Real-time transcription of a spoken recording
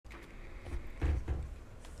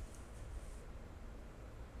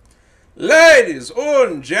Ladies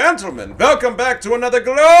and gentlemen, welcome back to another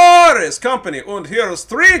glorious company and Heroes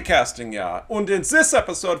 3 casting, yeah. And in this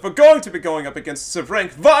episode, we're going to be going up against the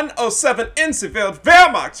rank 107 in the world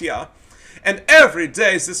Wehrmacht, yeah. And every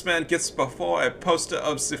day this man gets before a poster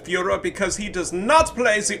of the Führer because he does not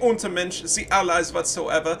play the Untermensch, the allies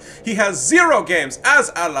whatsoever. He has 0 games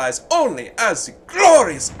as allies, only as the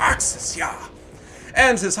glorious Axis, yeah.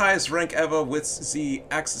 And his highest rank ever with the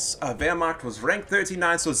Axis Wehrmacht was rank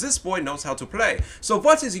 39, so this boy knows how to play. So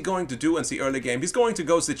what is he going to do in the early game? He's going to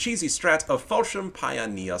go the cheesy strat of Fallschirm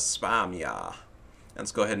Pioneer Spam, yeah.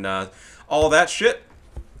 Let's go ahead and all that shit.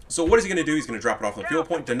 So what is he going to do? He's going to drop it off the fuel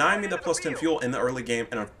point, deny me the plus 10 fuel in the early game,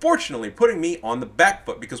 and unfortunately putting me on the back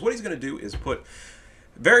foot, because what he's going to do is put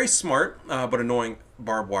very smart but annoying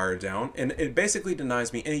barbed wire down, and it basically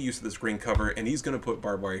denies me any use of this green cover, and he's going to put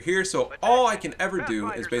barbed wire here. So all I can ever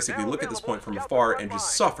do is basically look at this point from afar and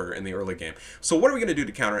just suffer in the early game. So what are we going to do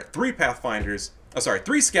to counter it? 3 Pathfinders,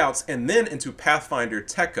 3 Scouts, and then into Pathfinder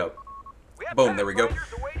Tech Up. Boom, there we go.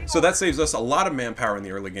 So that saves us a lot of manpower in the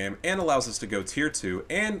early game and allows us to go tier 2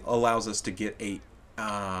 and allows us to get a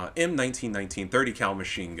M1919 30 cal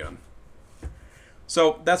machine gun.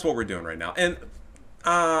 So that's what we're doing right now. And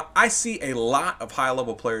I see a lot of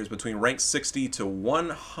high-level players between rank 60 to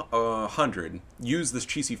 100 use this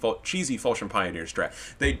cheesy Fallschirm Pioneer strat.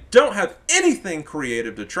 They don't have anything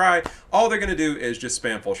creative to try. All they're going to do is just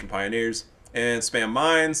spam Fallschirm Pioneers and spam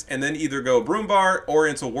mines, and then either go Broom Bar or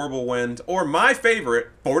into Whirlwind, or my favorite,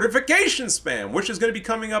 Fortification spam, which is going to be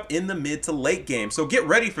coming up in the mid to late game. So get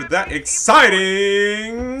ready for that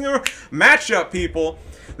exciting matchup, people.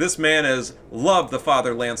 This man has loved the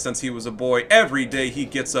fatherland since he was a boy. Every day he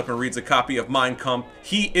gets up and reads a copy of Mein Kampf.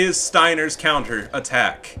 He is Steiner's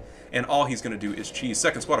counter-attack. And all he's going to do is cheese.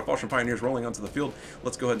 Second squad of Fallschirm Pioneers rolling onto the field.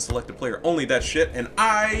 Let's go ahead and select a player. Only that shit. And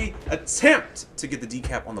I attempt to get the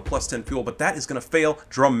decap on the plus 10 fuel, but that is going to fail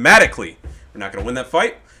dramatically. We're not going to win that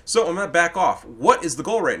fight, so I'm going to back off. What is the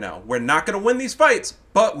goal right now? We're not going to win these fights,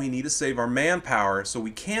 but we need to save our manpower so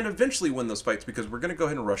we can eventually win those fights, because we're going to go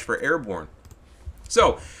ahead and rush for Airborne.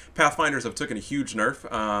 So, Pathfinders have taken a huge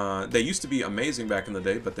nerf. They used to be amazing back in the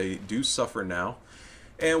day, but they do suffer now.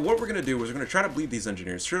 And what we're going to do is we're going to try to bleed these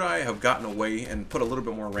engineers. Should I have gotten away and put a little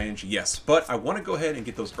bit more range? Yes. But I want to go ahead and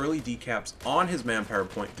get those early decaps on his manpower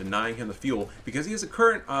point, denying him the fuel, because he has a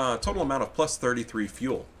current total amount of plus 33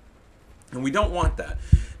 fuel. And we don't want that.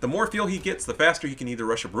 The more fuel he gets, the faster he can either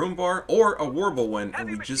rush a Broom Bar or a Whirlwind,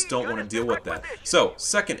 and we just don't want to deal with that. So,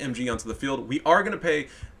 second MG onto the field. We are going to pay...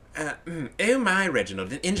 oh my,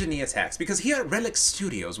 Reginald, an engineer tax, because here at Relic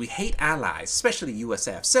Studios we hate allies, especially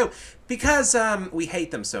USF. So, because we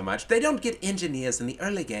hate them so much, they don't get engineers in the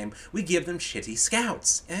early game, we give them shitty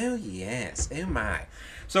scouts. Oh yes, oh my.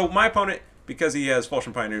 So my opponent, because he has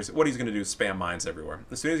Fallschirm Pioneers, what he's going to do is spam mines everywhere.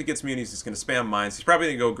 As soon as he gets munis, he's going to spam mines. He's probably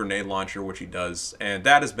going to go grenade launcher, which he does, and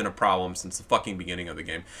that has been a problem since the fucking beginning of the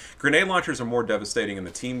game. Grenade launchers are more devastating in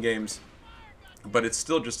the team games, but it's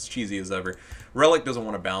still just as cheesy as ever. Relic doesn't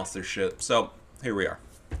want to balance their shit, so here we are.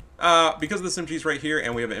 Because this MG's right here,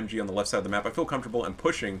 and we have an MG on the left side of the map, I feel comfortable in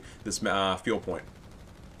pushing this fuel point.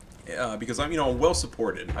 Because I'm, well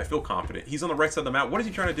supported. I feel confident. He's on the right side of the map. What is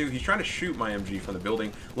he trying to do? He's trying to shoot my MG from the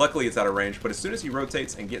building. Luckily, it's out of range, but as soon as he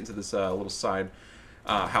rotates and get into this little side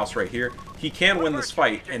house right here, he can win this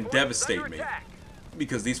fight and devastate me.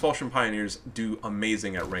 Because these Fallschirm Pioneers do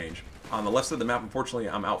amazing at range. On the left side of the map, unfortunately,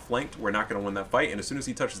 I'm outflanked. We're not going to win that fight, and as soon as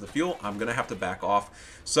he touches the fuel, I'm going to have to back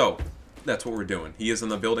off. So, that's what we're doing. He is in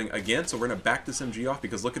the building again, so we're going to back this MG off,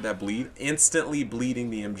 because look at that bleed. Instantly bleeding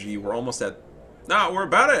the MG. We're almost at... we're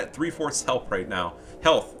about at 3/4 health right now.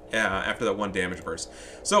 After that 1 damage burst.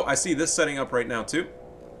 So, I see this setting up right now, too.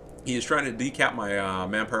 He is trying to decap my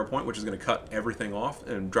manpower point, which is going to cut everything off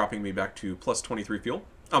and dropping me back to plus 23 fuel.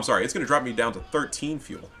 I'm sorry, it's going to drop me down to 13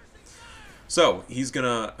 fuel. So, he's going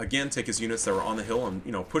to, again, take his units that were on the hill and,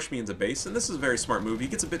 push me into base. And this is a very smart move. He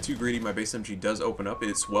gets a bit too greedy. My base MG does open up.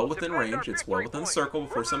 It's well within range. It's well within the circle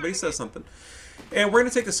before somebody says something. And we're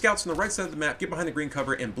going to take the scouts from the right side of the map, get behind the green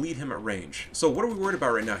cover, and bleed him at range. So, what are we worried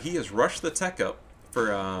about right now? He has rushed the tech up for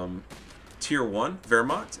Tier 1,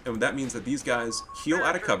 Wehrmacht. And that means that these guys heal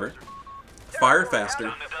out of cover, fire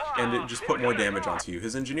faster, and it just put more damage onto you.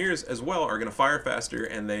 His engineers as well are going to fire faster,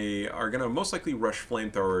 and they are going to most likely rush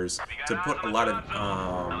flamethrowers to put a lot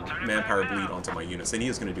of manpower bleed onto my units, and he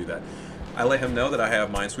is going to do that. I let him know that I have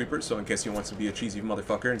minesweepers, so in case he wants to be a cheesy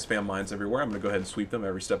motherfucker and spam mines everywhere, I'm going to go ahead and sweep them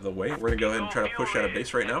every step of the way. We're going to go ahead and try to push out of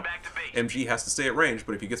base right now. MG has to stay at range,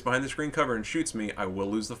 but if he gets behind the screen cover and shoots me, I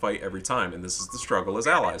will lose the fight every time, and this is the struggle as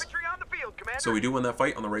allies. So we do win that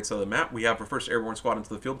fight on the right side of the map. We have our first airborne squad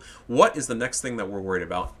into the field. What is the next thing that we're worried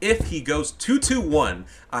about? If he goes 2-2-1,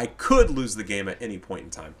 I could lose the game at any point in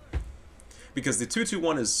time. Because the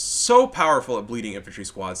 2-2-1 is so powerful at bleeding infantry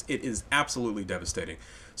squads, it is absolutely devastating.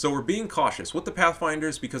 So we're being cautious. With the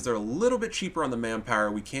Pathfinders, because they're a little bit cheaper on the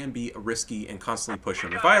manpower, we can be risky and constantly push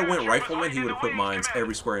him. If I went Rifleman, he would have put mines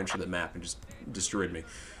every square inch of the map and just destroyed me.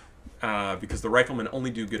 Because the Riflemen only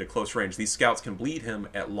do good at close range. These scouts can bleed him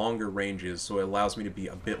at longer ranges, so it allows me to be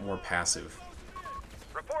a bit more passive.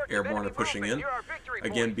 Airborne are pushing in.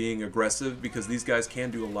 Again, being aggressive, because these guys can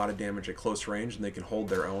do a lot of damage at close range, and they can hold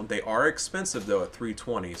their own. They are expensive, though, at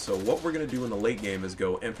 320. So what we're going to do in the late game is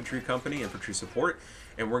go Infantry Company, Infantry Support,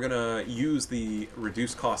 and we're going to use the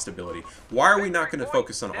reduced cost ability. Why are we not going to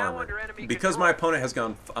focus on armor? Because my opponent has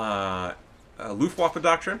gone Luftwaffe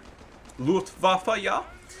Doctrine. Luftwaffe, yeah.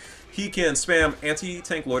 He can spam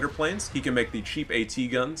anti-tank loiter planes, he can make the cheap AT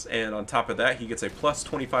guns, and on top of that, he gets a plus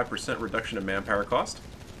 25% reduction in manpower cost.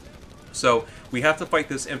 So, we have to fight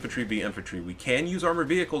this infantry v infantry. We can use armored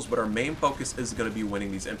vehicles, but our main focus is going to be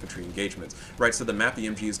winning these infantry engagements. Right side of the map, the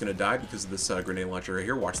MG is going to die because of this grenade launcher right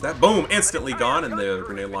here. Watch that. Boom! Instantly gone, and the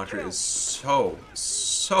grenade launcher is so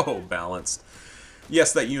balanced.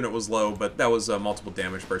 Yes, that unit was low, but that was multiple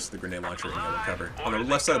damage versus the grenade launcher in yellow cover. On the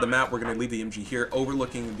left side of the map, we're going to leave the MG here,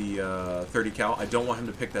 overlooking the 30 cal. I don't want him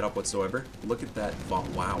to pick that up whatsoever. Look at that.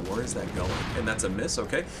 Wow, where is that going? And that's a miss,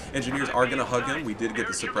 okay. Engineers are going to hug him. We did get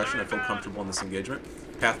the suppression. I feel comfortable in this engagement.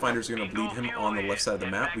 Pathfinders are going to bleed him on the left side of the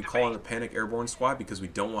map. We call in a panic airborne squad because we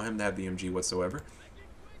don't want him to have the MG whatsoever.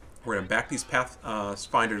 We're going to back these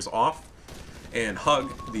Pathfinders off and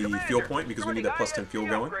hug the fuel point because we need that plus 10 fuel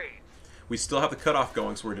going. We still have the cutoff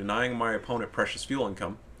going, so we're denying my opponent precious fuel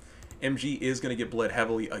income. MG is going to get bled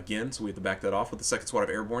heavily again, so we have to back that off with the second squad of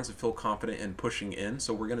airbornes and feel confident in pushing in.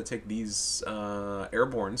 So we're going to take these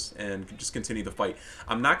airbornes and just continue the fight.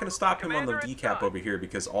 I'm not going to stop him on the decap over here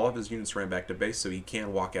because all of his units ran back to base, so he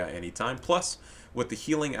can walk out anytime. Plus, with the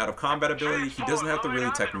healing out of combat ability, he doesn't have to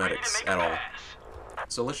really tech medics at all.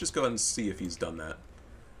 So let's just go ahead and see if he's done that.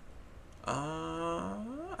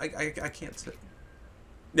 I can't...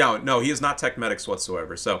 No, he is not tech medics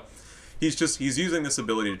whatsoever. So he's using this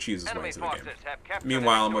ability to cheese his way into the game.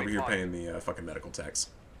 Meanwhile, I'm over here paying the fucking medical tax.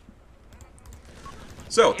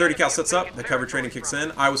 So 30 cal sets up, the cover training kicks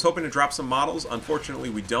in. I was hoping to drop some models. Unfortunately,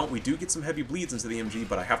 we don't. We do get some heavy bleeds into the MG,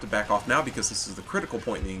 but I have to back off now because this is the critical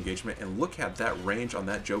point in the engagement. And look at that range on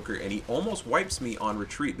that Joker, and he almost wipes me on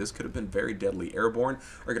retreat. This could have been very deadly. Airborne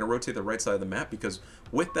are going to rotate the right side of the map because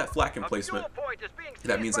with that flak emplacement,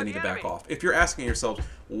 that means I need to back off. If you're asking yourselves,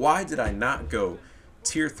 why did I not go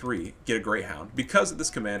Tier 3, get a Greyhound? Because of this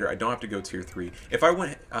commander, I don't have to go Tier 3. If I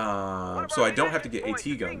went, so I don't have to get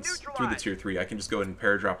AT guns through the Tier 3, I can just go ahead and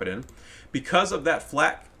paradrop it in. Because of that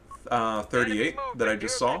flak 38 that I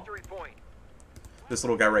just saw, this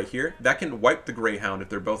little guy right here, that can wipe the Greyhound if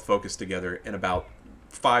they're both focused together in about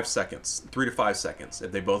 5 seconds, 3 to 5 seconds,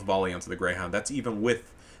 if they both volley onto the Greyhound. That's even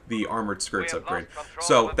with the armored skirts upgrade.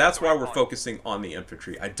 So that's why we're focusing on the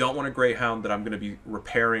infantry. I don't want a Greyhound that I'm going to be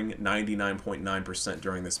repairing 99.9%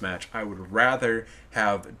 during this match. I would rather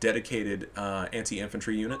have dedicated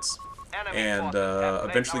anti-infantry units and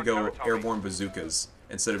eventually go airborne bazookas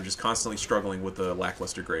instead of just constantly struggling with the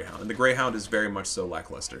lackluster Greyhound. And the Greyhound is very much so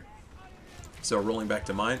lackluster. So rolling back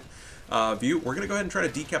to mine. View, we're going to go ahead and try to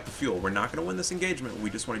decap the fuel. We're not going to win this engagement. We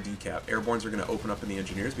just want to decap. Airbornes are going to open up in the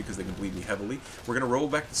engineers because they can bleed me heavily. We're going to roll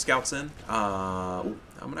back the scouts in.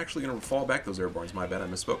 I'm actually going to fall back those airbornes. My bad, I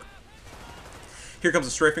misspoke. Here comes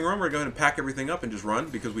the strafing run. We're going to pack everything up and just run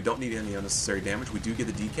because we don't need any unnecessary damage. We do get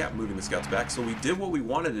the decap, moving the scouts back. So we did what we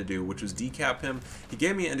wanted to do, which was decap him. He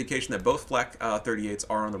gave me an indication that both flak 38s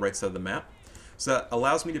are on the right side of the map. So that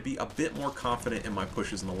allows me to be a bit more confident in my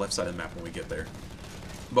pushes on the left side of the map when we get there.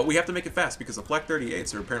 But we have to make it fast because the flak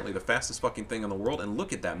 38s are apparently the fastest fucking thing in the world. And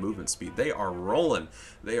look at that movement speed. They are rolling.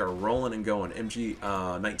 They are rolling and going. MG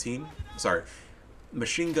 19, sorry,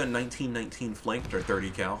 machine gun 1919 flanked or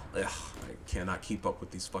 30 cal. Ugh, I cannot keep up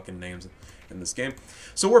with these fucking names in this game.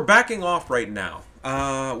 So we're backing off right now.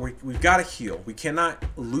 We've got to heal. We cannot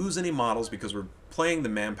lose any models because we're playing the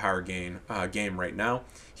manpower game right now.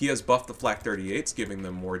 He has buffed the flak 38s, giving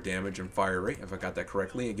them more damage and fire rate, if I got that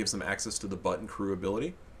correctly. It gives them access to the button crew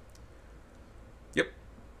ability. Yep.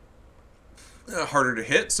 Harder to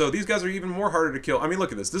hit. So these guys are even more harder to kill. I mean,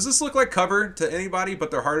 look at this. Does this look like cover to anybody, but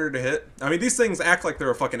they're harder to hit? I mean, these things act like they're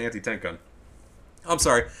a fucking anti-tank gun. I'm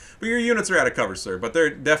sorry, but your units are out of cover, sir, but they're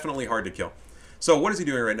definitely hard to kill. So what is he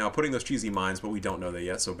doing right now? Putting those cheesy mines, but we don't know that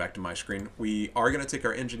yet, so back to my screen. We are going to take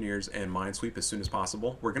our engineers and mine sweep as soon as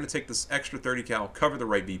possible. We're going to take this extra 30 cal, cover the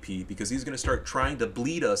right BP, because he's going to start trying to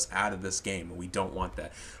bleed us out of this game, and we don't want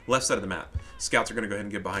that. Left side of the map. Scouts are going to go ahead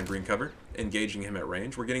and get behind green cover, engaging him at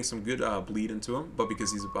range. We're getting some good bleed into him, but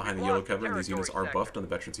because he's behind the yellow cover and these units are buffed on the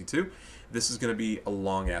Veteran C2, this is going to be a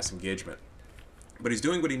long-ass engagement. But he's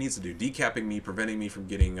doing what he needs to do, decapping me, preventing me from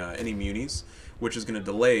getting any munis, which is going to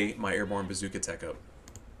delay my airborne bazooka tech up.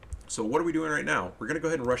 So what are we doing right now? We're going to go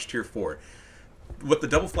ahead and rush tier 4. With the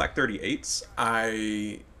double flak 38s,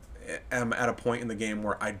 I am at a point in the game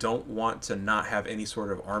where I don't want to not have any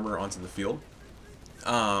sort of armor onto the field.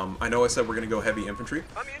 I know I said we're going to go heavy infantry,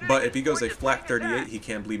 but if he goes a flak 38, he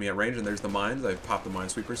can bleed me at range, and there's the mines. I popped the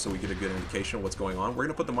minesweepers so we get a good indication of what's going on. We're going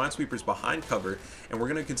to put the minesweepers behind cover, and we're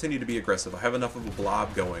going to continue to be aggressive. I have enough of a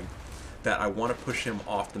blob going that I want to push him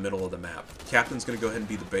off the middle of the map. Captain's going to go ahead and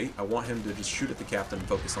be the bait. I want him to just shoot at the captain and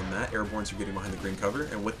focus on that. Airbornes are getting behind the green cover,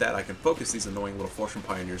 and with that I can focus these annoying little Fortune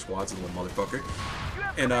Pioneer squads, little motherfucker,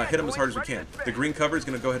 and hit him as hard as we can. The green cover is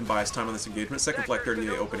going to go ahead and buy us time on this engagement. Second flag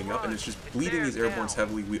 38 opening up, and it's just bleeding these airbornes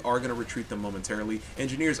heavily. We are going to retreat them momentarily.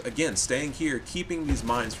 Engineers, again, staying here, keeping these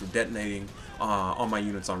mines from detonating on my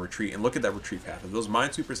units on retreat. And look at that retreat path. If those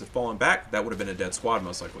minesweepers had fallen back, that would have been a dead squad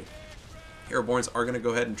most likely. Airbornes are going to go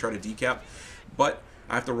ahead and try to decap, but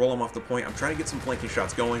I have to roll them off the point. I'm trying to get some flanking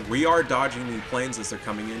shots going. We are dodging the planes as they're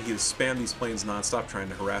coming in. He has spammed these planes nonstop trying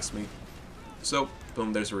to harass me. So,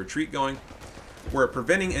 boom, there's a retreat going. We're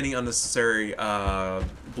preventing any unnecessary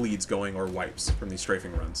bleeds going or wipes from these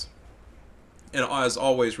strafing runs. And as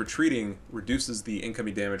always, retreating reduces the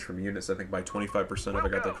incoming damage from units, I think, by 25% if I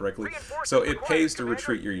got that correctly. So it pays to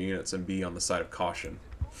retreat your units and be on the side of caution.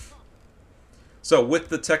 So with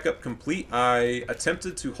the tech up complete, I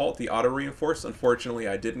attempted to halt the auto-reinforce. Unfortunately,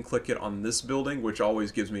 I didn't click it on this building, which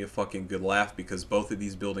always gives me a fucking good laugh because both of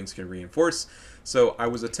these buildings can reinforce. So I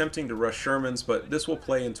was attempting to rush Shermans, but this will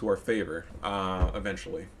play into our favor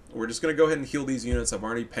eventually. We're just going to go ahead and heal these units. I'm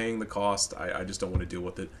already paying the cost. I just don't want to deal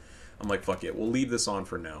with it. I'm like, fuck it. We'll leave this on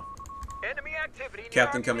for now. Enemy activity.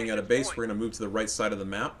 Captain coming out of base. We're going to move to the right side of the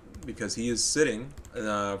map because he is sitting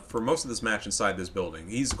for most of this match inside this building.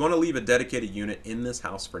 He's going to leave a dedicated unit in this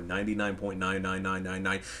house for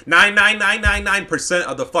 99.999999999%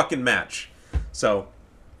 of the fucking match. So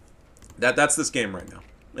that's this game right now.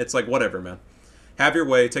 It's like, whatever, man. Have your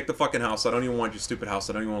way. Take the fucking house. I don't even want your stupid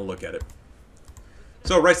house. I don't even want to look at it.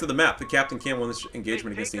 So, right to the map, the captain can win this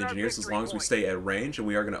engagement against the engineers as long as we stay at range, and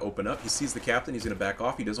we are going to open up. He sees the captain, he's going to back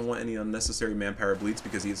off. He doesn't want any unnecessary manpower bleeds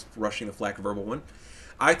because he's rushing the flak verbal win.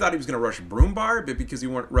 I thought he was going to rush Broombar, but because he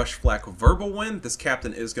won't rush flak verbal win, this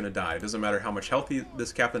captain is going to die. It doesn't matter how much health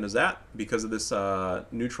this captain is at. Because of this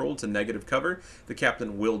neutral to negative cover, the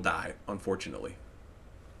captain will die, unfortunately.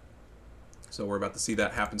 So we're about to see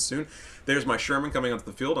that happen soon. There's my Sherman coming onto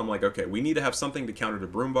the field. I'm like, okay, we need to have something to counter to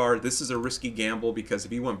Broombar. This is a risky gamble because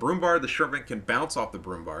if he went Broombar, the Sherman can bounce off the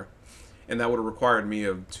Broombar. And that would have required me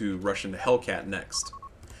to rush into Hellcat next.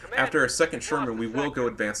 After a second Sherman, we will go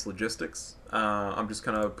advanced logistics. I'm just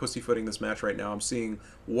kind of pussyfooting this match right now. I'm seeing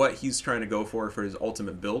what he's trying to go for his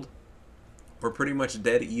ultimate build. We're pretty much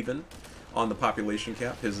dead even on the population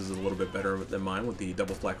cap. His is a little bit better than mine with the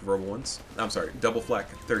double flak verbal ones. I'm sorry, double flak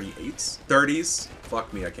 38s. 30s.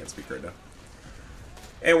 Fuck me, I can't speak right now.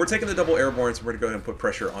 And we're taking the double airbornes, and we're going to go ahead and put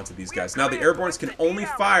pressure onto these guys. Now, the airbornes can only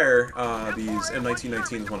fire these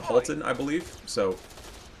M1919s when halted, I believe. So,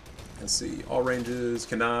 let's see. All ranges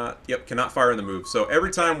cannot fire in the move. So,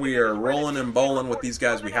 every time we are rolling and bowling with these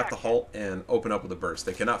guys, we have to halt and open up with a burst.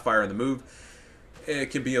 They cannot fire in the move.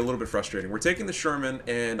 It can be a little bit frustrating. We're taking the Sherman,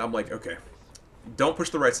 and I'm like, okay, don't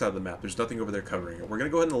push the right side of the map. There's nothing over there covering it. We're going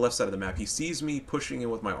to go ahead on the left side of the map. He sees me pushing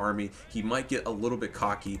in with my army. He might get a little bit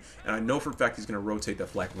cocky, and I know for a fact he's going to rotate that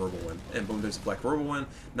flak verbal win. And boom, there's a flak verbal win.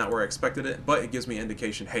 Not where I expected it, but it gives me an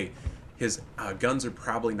indication, hey, his guns are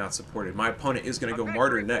probably not supported. My opponent is going to go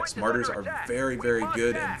Martyr next. Martyrs are very, very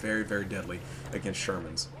good and very, very deadly against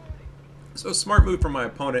Shermans. So smart move from my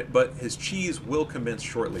opponent, but his cheese will commence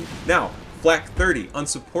shortly. Now, flak 30,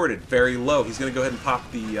 unsupported, very low. He's going to go ahead and pop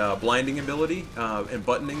the blinding ability and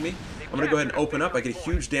buttoning me. I'm going to go ahead and open up. I get a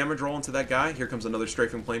huge damage roll into that guy. Here comes another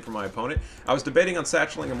strafing plane from my opponent. I was debating on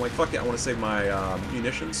satcheling. I'm like, fuck it, I want to save my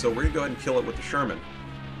munitions, so we're going to go ahead and kill it with the Sherman.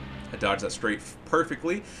 I dodged that straight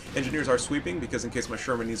perfectly. Engineers are sweeping because in case my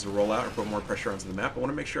Sherman needs to roll out or put more pressure onto the map, I want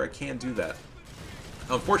to make sure I can do that.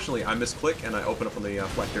 Unfortunately, I misclick and I open up on the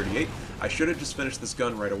flak 38. I should have just finished this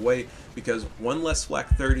gun right away because one less flak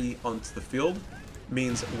 30 onto the field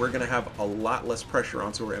means we're going to have a lot less pressure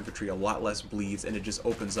onto our infantry, a lot less bleeds, and it just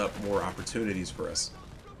opens up more opportunities for us.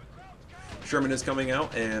 Sherman is coming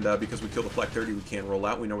out, and because we killed the Flak 30, we can't roll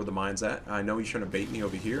out. We know where the mine's at. I know he's trying to bait me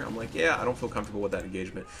over here. I'm like, yeah, I don't feel comfortable with that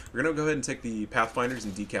engagement. We're going to go ahead and take the Pathfinders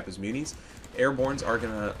and decap his munis. Airborns are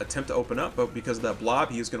going to attempt to open up, but because of that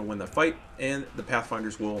blob, he is going to win that fight, and the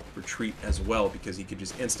Pathfinders will retreat as well, because he could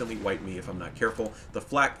just instantly wipe me if I'm not careful. The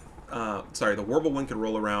the Whirlwind could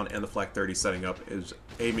roll around, and the Flak 30 setting up is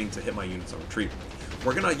aiming to hit my units on retreat.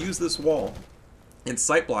 We're going to use this wall and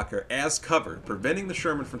Sight Blocker as cover, preventing the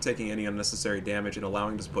Sherman from taking any unnecessary damage and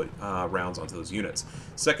allowing us to put rounds onto those units.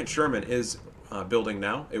 Second Sherman is building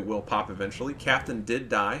now. It will pop eventually. Captain did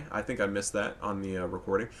die. I think I missed that on the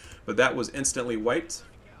recording, but that was instantly wiped.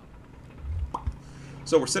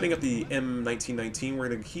 So we're setting up the M1919. We're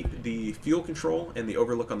going to keep the fuel control and the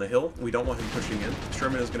overlook on the hill. We don't want him pushing in.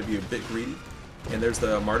 Sherman is going to be a bit greedy. And there's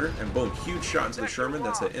the Martyr, and boom, huge shot into the Sherman.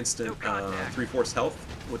 That's an instant 3/4 health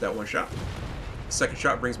with that one shot. Second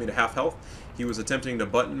shot brings me to half health. He was attempting to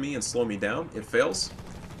button me and slow me down. It fails.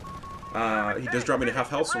 He does drop me to half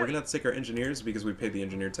health, so we're going to have to take our engineers because we paid the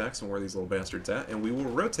engineer tax and where these little bastards at. And we will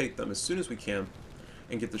rotate them as soon as we can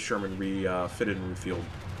and get the Sherman refitted and refueled.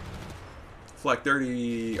 Flak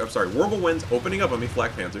 30, I'm sorry, Whirlwind's opening up on me,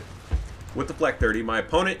 Flak Panther. With the Flak 30, my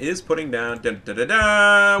opponent is putting down,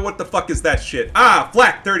 what the fuck is that shit? Ah,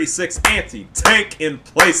 Flak 36 anti-tank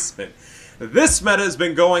emplacement. This meta has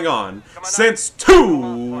been going on since 2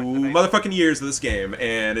 motherfucking years of this game,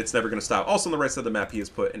 and it's never going to stop. Also on the right side of the map, he has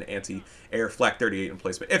put an anti-air Flak 38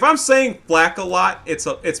 emplacement. If I'm saying flak a lot,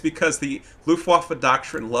 it's because the Luftwaffe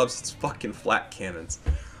doctrine loves its fucking flak cannons.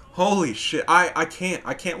 Holy shit, I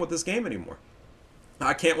can't with this game anymore.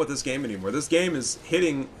 I can't with this game anymore. This game is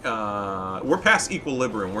hitting, we're past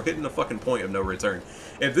equilibrium. We're hitting the fucking point of no return.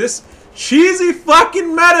 If this cheesy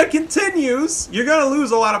fucking meta continues, you're gonna lose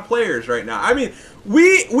a lot of players right now. I mean,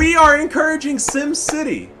 we are encouraging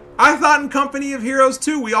SimCity. I thought in Company of Heroes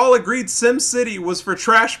 2, we all agreed SimCity was for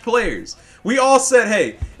trash players. We all said,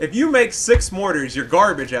 hey, if you make 6 mortars, you're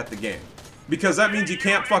garbage at the game. Because that means you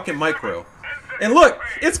can't fucking micro. And look,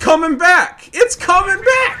 it's coming back. It's coming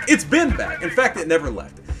back. It's been back. In fact, it never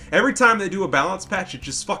left. Every time they do a balance patch, it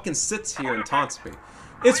just fucking sits here and taunts me.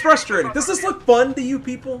 It's frustrating. Does this look fun to you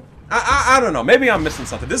people? I don't know. Maybe I'm missing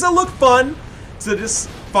something. Does it look fun to just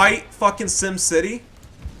fight fucking SimCity?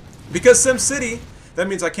 Because SimCity, that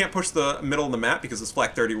means I can't push the middle of the map because this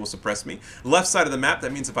Flak 30 will suppress me. Left side of the map,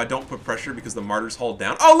 that means if I don't put pressure because the Martyr's hauled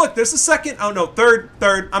down. Oh, look, there's a second. Oh, no, third.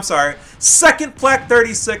 I'm sorry. Second Flak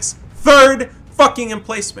 36, third fucking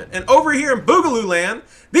emplacement. And over here in Boogaloo Land,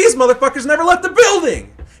 these motherfuckers never left the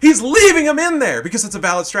building. He's leaving them in there because it's a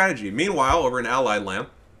valid strategy. Meanwhile, over in Allied Land,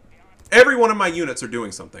 every one of my units are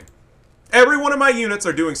doing something. Every one of my units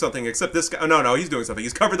are doing something except this guy. Oh, no, he's doing something.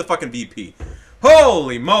 He's covered the fucking VP.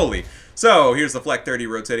 Holy moly. So, here's the Flak 30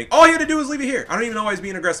 rotating. All he had to do was leave it here. I don't even know why he's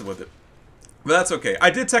being aggressive with it. But that's okay.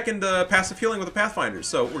 I did tech into passive healing with the Pathfinders,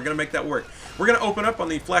 so we're going to make that work. We're going to open up on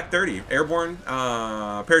the Flak 30. Airborne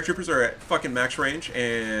paratroopers are at fucking max range,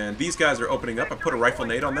 and these guys are opening up. I put a rifle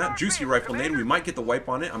nade on that. Juicy rifle nade. We might get the wipe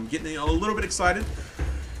on it. I'm getting a little bit excited.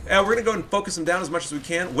 We're going to go and focus them down as much as we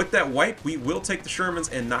can. With that wipe, we will take the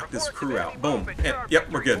Shermans and knock this crew out. Boom. And,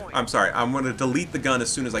 yep, we're good. I'm sorry. I'm going to delete the gun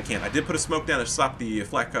as soon as I can. I did put a smoke down to stop the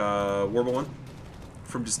Flak Whirlwind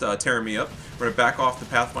from just tearing me up. We're going to back off the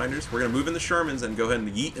Pathfinders. We're going to move in the Shermans and go ahead and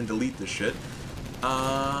yeet and delete this shit.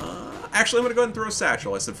 Actually, I'm going to go ahead and throw a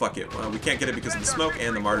satchel. I said, fuck it. We can't get it because of the smoke,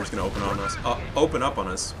 and the Martyr's going to open up on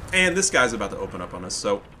us. And this guy's about to open up on us,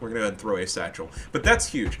 so we're going to go ahead and throw a satchel. But that's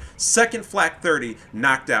huge. Second Flak 30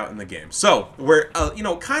 knocked out in the game. So, we're, you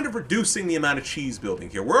know, kind of reducing the amount of cheese building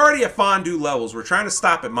here. We're already at fondue levels. We're trying to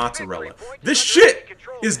stop at mozzarella. This shit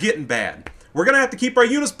is getting bad. We're going to have to keep our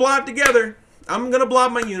units blobbed together. I'm going to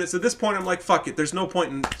blob my units. At this point, I'm like, fuck it. There's no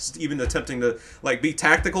point in even attempting to, like, be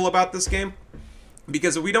tactical about this game.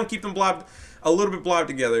 Because if we don't keep them blobbed, a little bit blobbed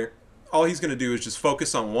together, all he's going to do is just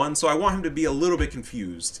focus on one. So I want him to be a little bit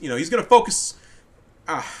confused. You know, he's going to focus...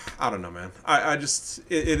 I don't know, man.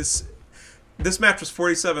 This match was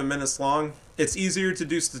 47 minutes long. It's easier to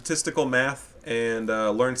do statistical math and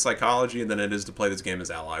learn psychology than it is to play this game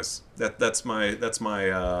as allies. That's my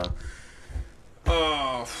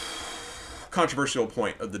controversial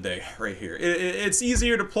point of the day right here. It's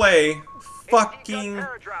easier to play fucking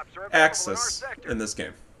Axis in this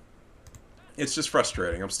game. It's just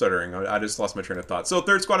frustrating. I'm stuttering. I just lost my train of thought. So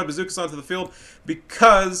third squad of bazookas onto the field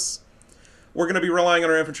because we're going to be relying on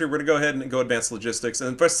our infantry. We're going to go ahead and go advance logistics.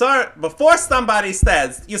 And before somebody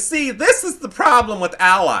says, you see, this is the problem with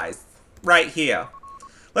allies right here.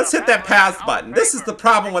 Let's hit that pause button. This is the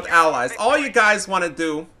problem with allies. All you guys want to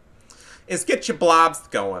do is get your blobs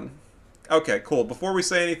going. Okay, cool. Before we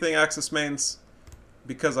say anything, Axis mains,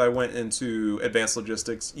 because I went into advanced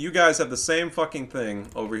logistics, you guys have the same fucking thing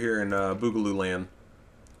over here in Boogaloo Land,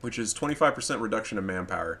 which is 25% reduction in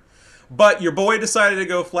manpower. But your boy decided to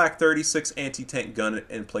go Flak 36 anti-tank gun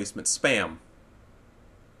emplacement spam.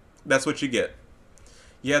 That's what you get.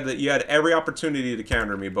 You had every opportunity to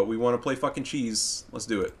counter me, but we want to play fucking cheese. Let's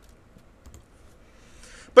do it.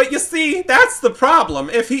 But you see, that's the problem.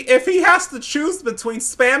 If he has to choose between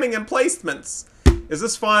spamming emplacements, is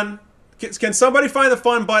this fun? Can somebody find the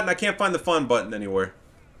fun button? I can't find the fun button anywhere.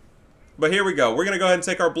 But here we go. We're going to go ahead and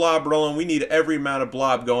take our blob rolling. We need every amount of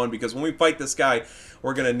blob going because when we fight this guy,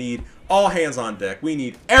 we're going to need all hands on deck. We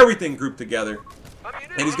need everything grouped together.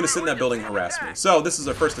 And he's going to sit in that building and harass me. So this is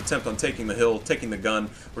our first attempt on taking the hill, taking the gun.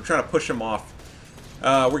 We're trying to push him off.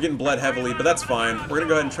 We're getting bled heavily, but that's fine. We're going to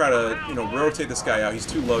go ahead and try to, you know, rotate this guy out. He's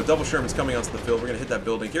too low. Double Sherman's coming onto the field. We're going to hit that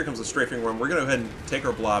building. Here comes the strafing run. We're going to go ahead and take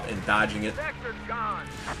our blob and dodging it.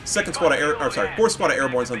 Fourth squad of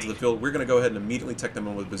airbornes onto the field. We're going to go ahead and immediately tech them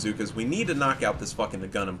in with bazookas. We need to knock out this fucking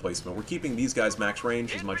gun emplacement. We're keeping these guys max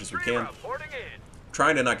range as much as we can.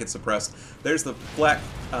 Trying to not get suppressed. There's the Flak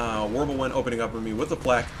Whirlwind opening up on me with the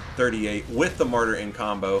Flak 38 with the Martyr in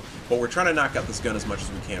combo, but we're trying to knock out this gun as much as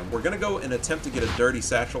we can. We're going to go and attempt to get a dirty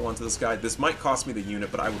satchel onto this guy. This might cost me the unit,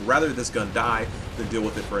 but I would rather this gun die than deal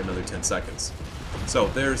with it for another 10 seconds. So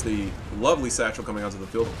there's the lovely satchel coming onto the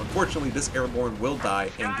field. Unfortunately, this airborne will die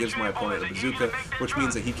and gives my opponent a bazooka, which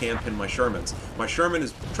means that he can pin my Shermans. My Sherman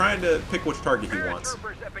is trying to pick which target he wants.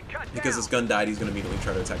 Because this gun died, he's going to immediately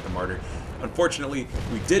try to attack the Martyr. Unfortunately,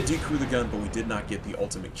 we did decrew the gun, but we did not get the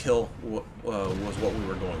ultimate kill, was what we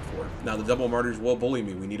were going for. Now, the double Martyrs will bully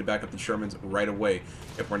me. We need to back up the Shermans right away.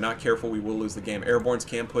 If we're not careful, we will lose the game. Airbornes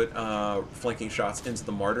can put flanking shots into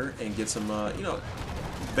the Martyr and get some, you know,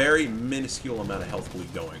 very minuscule amount of health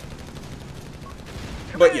bleed going.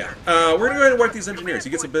 But yeah, we're going to go ahead and wipe these engineers. He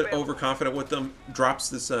gets a bit overconfident with them, drops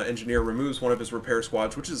this engineer, removes one of his repair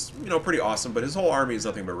squads, which is, you know, pretty awesome, but his whole army is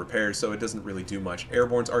nothing but repairs, so it doesn't really do much.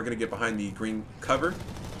 Airbornes are going to get behind the green cover,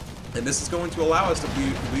 and this is going to allow us to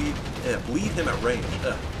bleed him at range.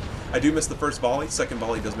 I do miss the first volley. Second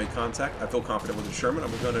volley does make contact. I feel confident with the Sherman.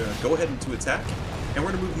 I'm going to go ahead into attack, and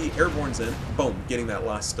we're going to move the Airbornes in. Boom, getting that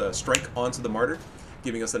last strike onto the Martyr,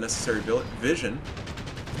 giving us the necessary vision.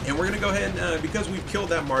 And we're going to go ahead and, because we've killed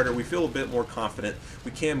that Martyr, we feel a bit more confident. We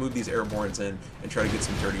can move these Airbornes in and try to get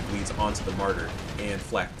some dirty bleeds onto the Martyr and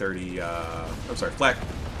Flak Panzer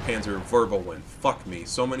Whirlwind. Fuck me.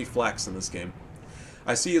 So many Flaks in this game.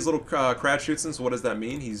 I see his little crowd shoots, so what does that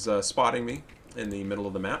mean? He's spotting me in the middle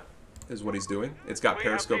of the map, is what he's doing. It's got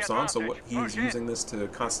periscopes on, so what he's using this to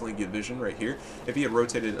constantly get vision right here. If he had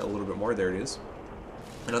rotated a little bit more, there it is.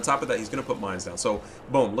 And on top of that, he's going to put mines down. So,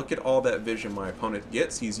 boom, look at all that vision my opponent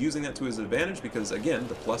gets. He's using that to his advantage because, again,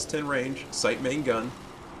 the +10 range, sight main gun,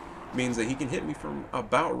 means that he can hit me from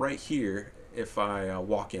about right here if I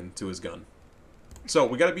walk into his gun. So,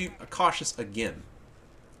 we got to be cautious again.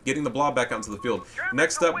 Getting the blob back onto the field.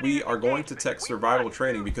 Next up, we are going to tech survival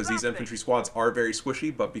training because these infantry squads are very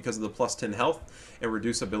squishy, but because of the +10 health and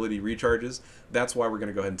reduced ability recharges, that's why we're going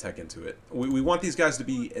to go ahead and tech into it. We want these guys to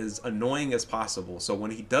be as annoying as possible, so when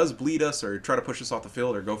he does bleed us or try to push us off the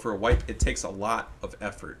field or go for a wipe, it takes a lot of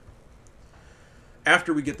effort.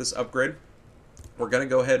 After we get this upgrade, we're going to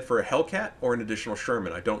go ahead for a Hellcat or an additional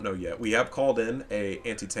Sherman. I don't know yet. We have called in a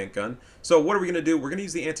anti-tank gun. So what are we going to do? We're going to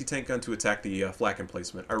use the anti-tank gun to attack the flak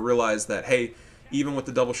emplacement. I realize that, hey, even with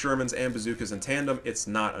the double Shermans and bazookas in tandem, it's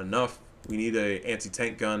not enough. We need a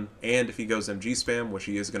anti-tank gun, and if he goes MG spam, which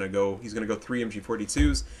he is going to go, he's going to go 3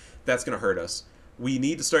 MG42s, that's going to hurt us. We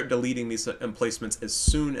need to start deleting these emplacements as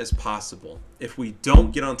soon as possible. If we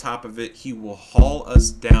don't get on top of it, he will haul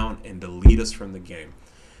us down and delete us from the game.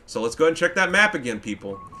 So let's go ahead and check that map again,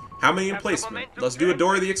 people. How many emplacements? Let's do a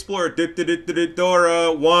Dora the Explorer.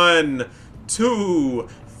 Dora. 1, 2,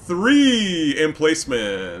 3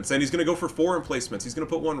 emplacements. And he's going to go for 4 emplacements. He's going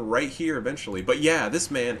to put one right here eventually. But yeah,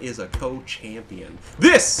 this man is a co-champion.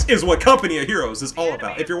 This is what Company of Heroes is all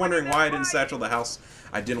about. If you're wondering why I didn't satchel the house,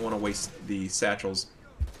 I didn't want to waste the satchels.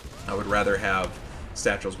 I would rather have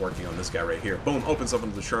satchels working on this guy right here. Boom, opens up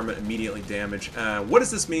into the Sherman, immediately damage. What does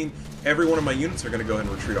this mean? Every one of my units are going to go ahead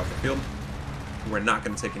and retreat off the field. We're not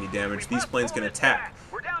going to take any damage. These planes can attack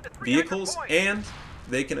vehicles, and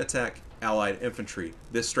they can attack allied infantry.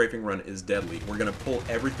 This strafing run is deadly. We're going to pull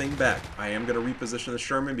everything back. I am going to reposition the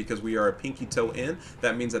Sherman because we are a pinky toe in.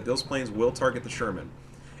 That means that those planes will target the Sherman.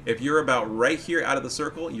 If you're about right here out of the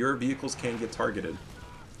circle, your vehicles can get targeted.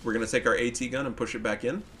 We're going to take our AT gun and push it back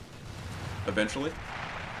in. Eventually.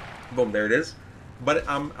 Boom, there it is. But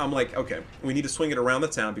I'm like, okay, we need to swing it around the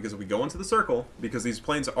town because if we go into the circle, because these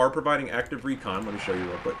planes are providing active recon, let me show you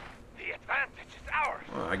real quick. The advantage is ours.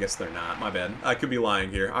 Well, I guess they're not. My bad. I could be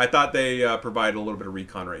lying here. I thought they provided a little bit of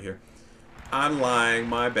recon right here. I'm lying.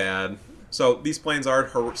 My bad. So these planes are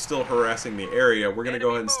still harassing the area. We're going to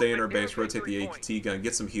go ahead and stay in our base, rotate the AT gun,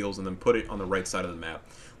 get some heals, and then put it on the right side of the map.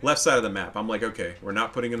 Left side of the map, I'm like, okay, we're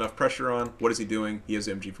not putting enough pressure on. What is he doing? He has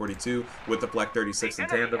MG42 with the Flak 36 in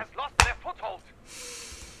tandem.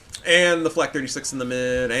 And the Flak 36 in the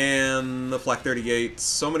mid, and the Flak 38.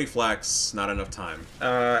 So many flaks, not enough time.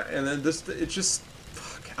 And then this, it's just,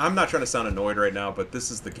 fuck. I'm not trying to sound annoyed right now, but this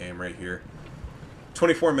is the game right here.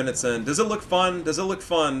 24 minutes in. Does it look fun? Does it look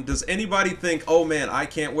fun? Does anybody think, oh man, I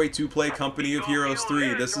can't wait to play Company of Heroes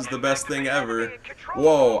 3. This is the best thing ever.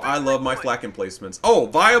 Whoa, I love my flak emplacements. Oh,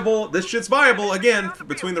 viable. This shit's viable, again,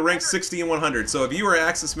 between the ranks 60 and 100. So if you are an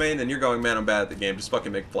Axis main and you're going, man, I'm bad at the game, just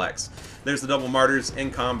fucking make flaks. There's the double martyrs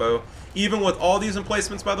in combo. Even with all these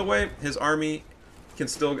emplacements, by the way, his army can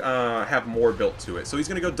still have more built to it. So he's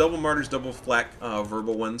going to go double martyrs, double flak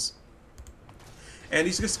verbal ones. And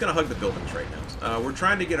he's just going to hug the buildings right now. We're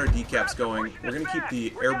trying to get our decaps going. We're going to keep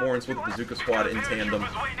the airbornes with the bazooka squad in tandem.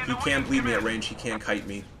 He can bleed me at range. He can kite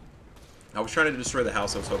me. I was trying to destroy the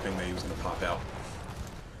house. I was hoping that he was going to pop out.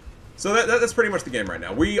 So that's pretty much the game right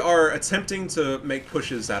now. We are attempting to make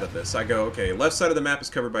pushes out of this. I go, okay, left side of the map is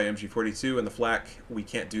covered by MG42 and the flak. We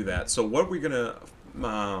can't do that. So what we're going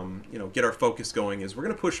to get our focus going is we're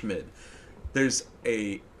going to push mid. There's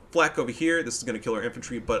a flak over here. This is going to kill our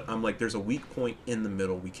infantry, but I'm like, there's a weak point in the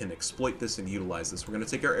middle. We can exploit this and utilize this. We're going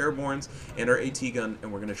to take our airbornes and our AT gun,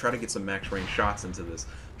 and we're going to try to get some max range shots into this.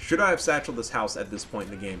 Should I have satcheled this house at this point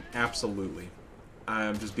in the game? Absolutely.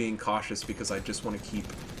 I'm just being cautious because I just want to keep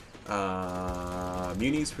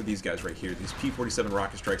munis for these guys right here. These P-47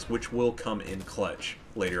 rocket strikes, which will come in clutch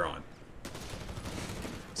later on.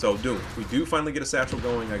 So, we do finally get a satchel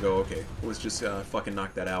going. I go, okay, let's just fucking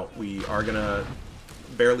knock that out. We are going to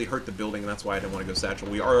barely hurt the building, and that's why I didn't want to go satchel.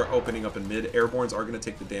 We are opening up in mid. Airbornes are going to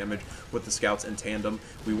take the damage with the scouts in tandem.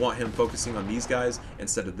 We want him focusing on these guys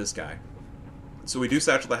instead of this guy. So we do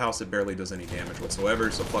satchel the house. It barely does any damage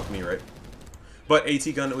whatsoever, so fuck me, right? But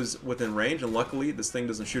AT gun was within range, and luckily this thing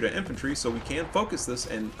doesn't shoot at infantry, so we can focus this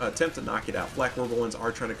and attempt to knock it out. Flak verbal ones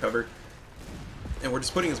are trying to cover, and we're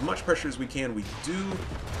just putting as much pressure as we can. We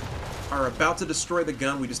are about to destroy the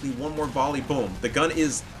gun. We just need one more volley. Boom. The gun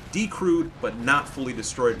is decrewed, but not fully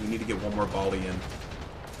destroyed. We need to get one more volley in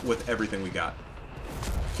with everything we got.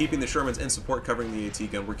 Keeping the Shermans in support, covering the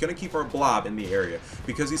AT gun. We're going to keep our blob in the area.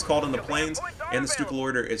 Because he's called in the planes, and the Stuka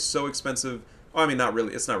Loiter is so expensive. Well, I mean, not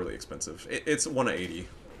really. It's not really expensive. It's 180.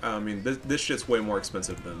 I mean, this shit's way more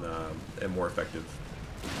expensive than, and more effective.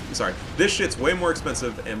 Sorry. This shit's way more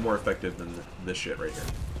expensive and more effective than this shit right here.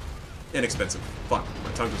 Inexpensive. Fuck.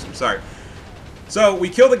 My tongue twister. Sorry. So, we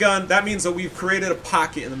kill the gun. That means that we've created a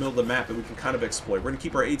pocket in the middle of the map that we can kind of exploit. We're going to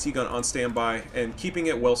keep our AT gun on standby and keeping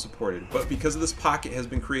it well supported. But because of this pocket has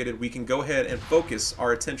been created, we can go ahead and focus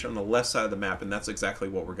our attention on the left side of the map, and that's exactly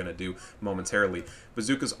what we're going to do momentarily.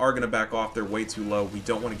 Bazookas are going to back off. They're way too low. We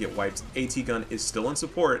don't want to get wiped. AT gun is still in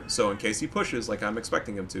support, so in case he pushes, like I'm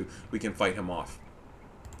expecting him to, we can fight him off.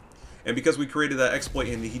 And because we created that exploit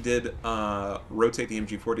and he did rotate the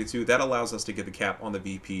MG42, that allows us to get the cap on the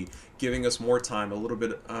VP, giving us more time, a little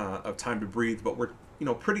bit of time to breathe, but we're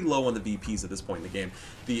pretty low on the VPs at this point in the game.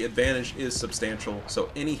 The advantage is substantial, so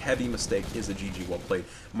any heavy mistake is a GG well played.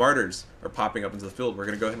 Martyrs are popping up into the field. We're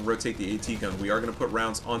going to go ahead and rotate the AT gun. We are going to put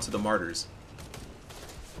rounds onto the Martyrs.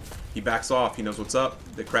 He backs off. He knows what's up.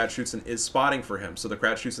 The Krautschützen is spotting for him, so the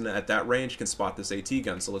Krautschützen at that range can spot this AT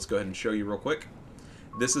gun. So let's go ahead and show you real quick.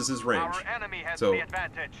 This is his range. So,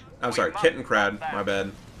 I'm sorry, Kitten Crad, my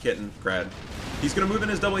bad. Kitten Crad. He's going to move in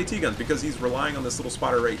his double AT guns because he's relying on this little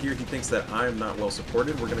spotter right here. He thinks that I'm not well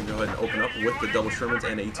supported. We're going to go ahead and open up with the double Shermans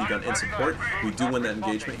and AT gun in support. We do win that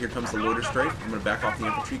engagement. Here comes the loader strafe. I'm going to back off the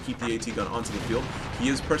infantry, keep the AT gun onto the field. He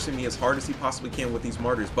is pushing me as hard as he possibly can with these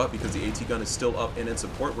martyrs, but because the AT gun is still up and in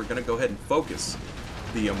support, we're going to go ahead and focus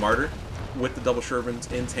the martyr with the double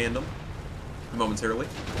Shermans in tandem momentarily.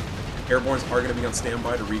 Airbornes are going to be on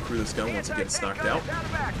standby to recrew this gun once it gets knocked out.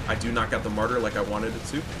 I do knock out the Martyr like I wanted it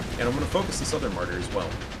to, and I'm going to focus this other Martyr as well.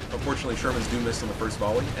 Unfortunately, Shermans do miss on the first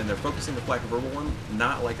volley, and they're focusing the Flak verbal one,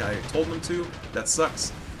 not like I told them to. That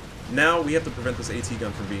sucks. Now we have to prevent this AT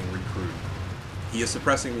gun from being recrewed. He is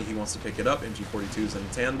suppressing me. He wants to pick it up. MG42 is in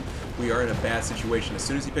tandem. We are in a bad situation. As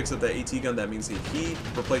soon as he picks up that AT gun, that means that he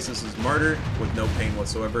replaces his Martyr with no pain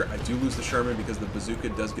whatsoever. I do lose the Sherman because the bazooka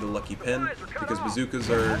does get a lucky pin, because bazookas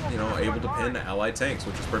are, able to pin allied tanks,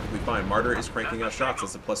 which is perfectly fine. Martyr is cranking out shots.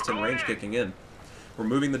 That's a +10 range kicking in. We're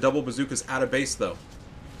moving the double bazookas out of base, though.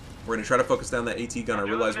 We're going to try to focus down that AT gun. I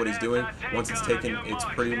realize what he's doing. Once it's taken, it's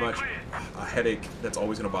pretty much a headache that's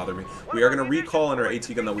always going to bother me. We are going to recall on our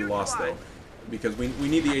AT gun that we lost, though, because we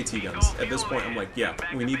need the AT guns. At this point, I'm like, yeah,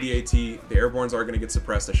 we need the AT. The airbornes are going to get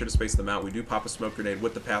suppressed. I should have spaced them out. We do pop a smoke grenade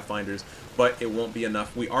with the Pathfinders, but it won't be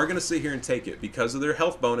enough. We are going to sit here and take it because of their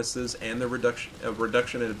health bonuses and the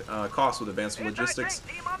reduction in cost with advanced logistics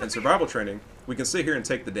and survival training. We can sit here and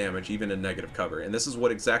take the damage, even in negative cover, and this is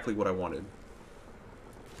exactly what I wanted.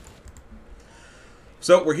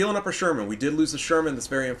 So, we're healing up our Sherman. We did lose the Sherman. That's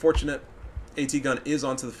very unfortunate. AT gun is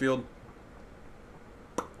onto the field.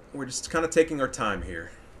 We're just kind of taking our time here.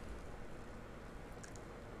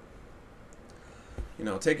 You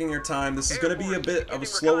know, taking your time. This is going to be a bit of a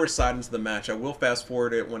slower side into the match. I will fast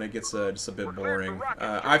forward it when it gets just a bit boring.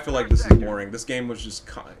 I feel like this is boring. This game was just...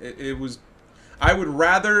 It was... I would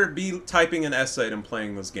rather be typing an essay than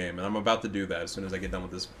playing this game, and I'm about to do that as soon as I get done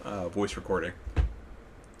with this voice recording.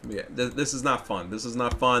 Yeah, this is not fun. This is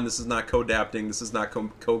not fun. This is not co-adapting. This is not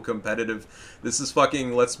co-competitive. This is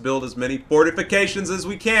fucking let's build as many fortifications as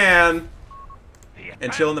we can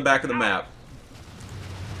and chill in the back of the map.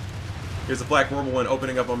 Here's the Flak Whirlwind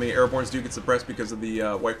opening up on me. Airbornes do get suppressed because of the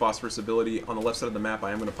white phosphorus ability. On the left side of the map, I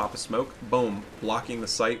am going to pop a smoke. Boom. Blocking the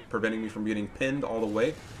sight, preventing me from getting pinned all the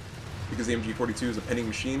way. Because the MG42 is a pinning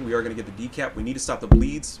machine, we are going to get the decap. We need to stop the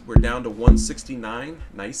bleeds. We're down to 169.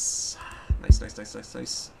 Nice.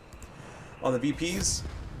 Nice. On the VPs.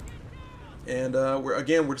 And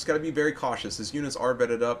we're just got to be very cautious. His units are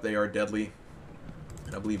bedded up. They are deadly.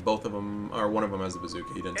 And I believe both of them, or one of them has the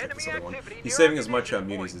bazooka. He didn't take this other one. He's saving as much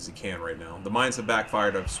munis as he can right now. The mines have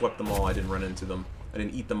backfired. I've swept them all. I didn't run into them. I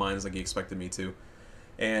didn't eat the mines like he expected me to.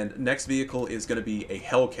 And next vehicle is going to be a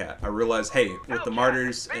Hellcat. I realize, hey, with the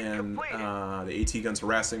Martyrs and the AT guns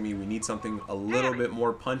harassing me, we need something a little bit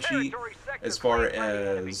more punchy as far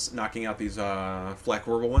as knocking out these Flak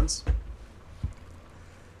Whirlwinds.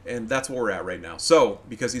 And that's where we're at right now. So,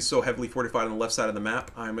 because he's so heavily fortified on the left side of the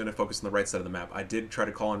map, I'm going to focus on the right side of the map. I did try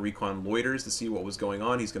to call in recon loiters to see what was going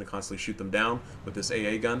on. He's going to constantly shoot them down with this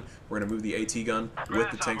AA gun. We're going to move the AT gun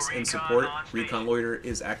with the tanks in support. Recon loiter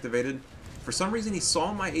is activated. For some reason, he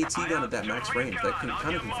saw my AT gun at that max range. That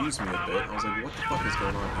kind of confused me a bit. I was like, what the fuck is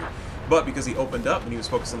going on here? But because he opened up and he was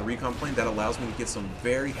focused on the recon plane, that allows me to get some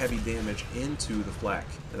very heavy damage into the flak.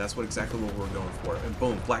 And that's exactly what we're going for. And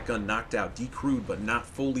boom, flak gun knocked out, decrewed, but not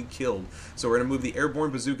fully killed. So we're going to move the airborne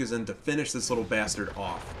bazookas in to finish this little bastard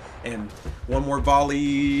off. And one more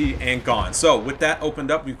volley and gone. So with that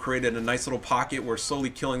opened up, we've created a nice little pocket. We're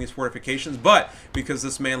slowly killing these fortifications. But because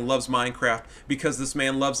this man loves Minecraft, because this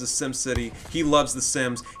man loves the Sim City, he loves the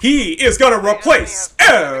Sims, he is going to replace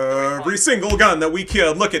every single gun that we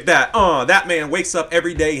killed. Look at that. That man wakes up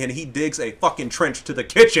every day and he digs a fucking trench to the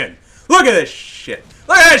kitchen. Look at this shit.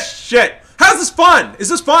 Look at this shit. How's this fun? Is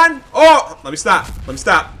this fun? Oh, let me stop. Let me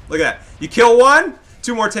stop. Look at that. You kill one,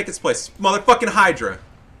 two more take its place. Motherfucking Hydra.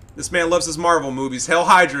 This man loves his Marvel movies. Hell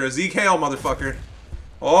Hydra. Zeke Hale, motherfucker.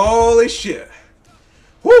 Holy shit.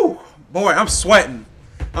 Whew. Boy, I'm sweating.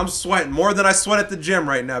 I'm sweating more than I sweat at the gym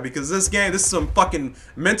right now because this game, this is some fucking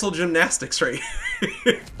mental gymnastics right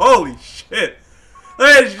here. Holy shit. Look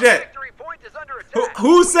at this shit.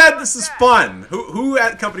 Who said this is fun? Who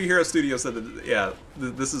at Company Hero Studio said that, yeah,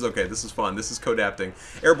 this is okay, this is fun, this is codapting.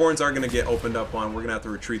 Airbornes are going to get opened up on, we're going to have to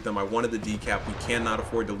retreat them. I wanted the decap, we cannot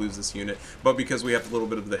afford to lose this unit, but because we have a little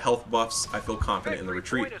bit of the health buffs, I feel confident in the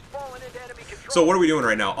retreat. So what are we doing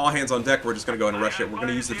right now? All hands on deck, we're just going to go ahead and rush it. We're going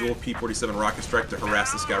to use the dual P-47 rocket strike to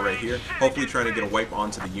harass this guy right here, hopefully trying to get a wipe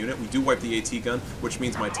onto the unit. We do wipe the AT gun, which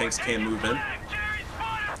means my tanks can move in.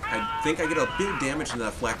 I think I get a bit of damage into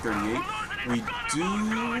that Flak 38. We do,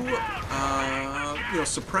 you know,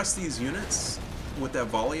 suppress these units with that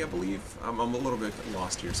volley, I believe. I'm a little bit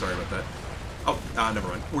lost here. Sorry about that. Oh, never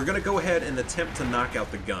mind. We're going to go ahead and attempt to knock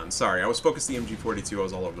out the gun. Sorry, I was focused the MG42. I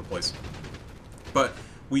was all over the place. But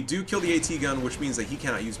we do kill the AT gun, which means that he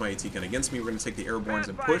cannot use my AT gun against me. We're going to take the airbornes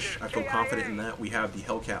and push. I feel confident in that. We have the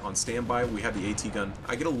Hellcat on standby. We have the AT gun.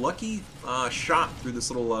 I get a lucky shot through this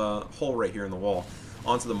little hole right here in the wall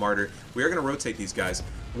onto the Martyr. We are going to rotate these guys.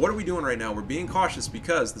 What are we doing right now? We're being cautious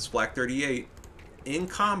because this Flak 38 in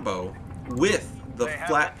combo with the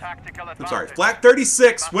Flak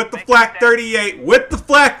 36 with the Flak 38 with the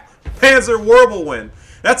Flak Panzer Whirlwind.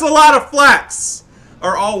 That's a lot of flaks.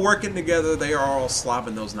 Are all working together. They are all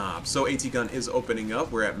slobbing those knobs. So AT gun is opening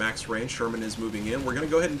up. We're at max range. Sherman is moving in. We're going to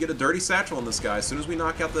go ahead and get a dirty satchel on this guy. As soon as we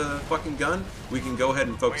knock out the fucking gun, we can go ahead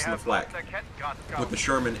and focus on the flak with the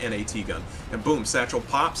Sherman and AT gun. And boom, satchel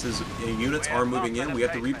pops. His units are moving in. We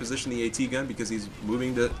have to reposition the AT gun because he's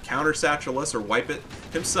moving to counter satchel us or wipe it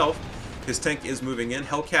himself. His tank is moving in.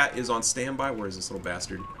 Hellcat is on standby. Where is this little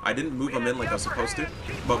bastard? I didn't move him in like I was supposed to.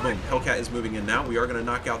 But boom, Hellcat is moving in now. We are going to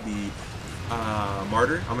knock out the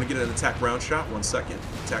Martyr. I'm going to get an attack round shot. 1 second.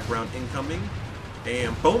 Attack round incoming.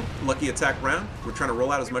 And boom, lucky attack round. We're trying to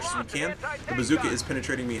roll out as much as we can. The bazooka is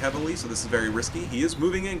penetrating me heavily, so this is very risky. He is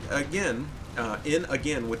moving in again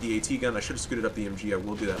with the AT gun. I should have scooted up the MG. I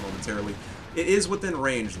will do that momentarily. It is within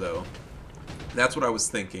range, though. That's what I was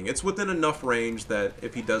thinking. It's within enough range that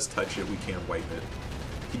if he does touch it, we can wipe it.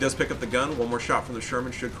 He does pick up the gun. 1 more shot from the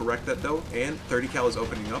Sherman should correct that, though. And 30 cal is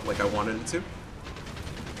opening up like I wanted it to.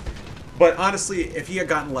 But honestly, if he had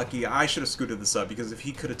gotten lucky, I should have scooted this up because if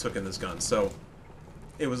he could have taken this gun. So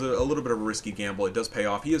it was a little bit of a risky gamble. It does pay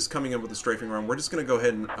off. He is coming in with a strafing run. We're just going to go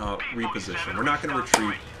ahead and reposition. We're not going to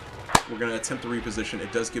retreat. We're going to attempt to reposition.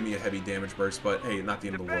 It does give me a heavy damage burst, but hey, not the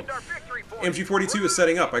end of the world. MG42 is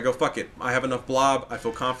setting up. I go, fuck it. I have enough blob. I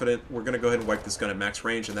feel confident. We're going to go ahead and wipe this gun at max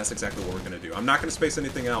range, and that's exactly what we're going to do. I'm not going to space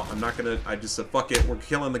anything out. I'm not going to... I just said, fuck it. We're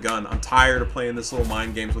killing the gun. I'm tired of playing this little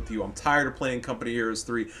mind games with you. I'm tired of playing Company Heroes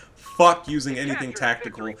 3. Fuck using anything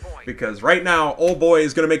tactical, because right now, old boy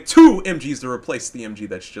is going to make 2 MGs to replace the MG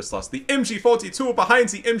that's just lost. The MG42 behind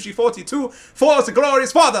the MG42 for the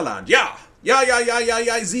glorious fatherland. Yeah.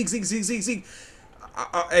 Yeah. Zeke.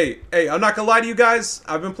 Hey, I'm not gonna lie to you guys.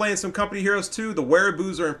 I've been playing some Company Heroes 2. The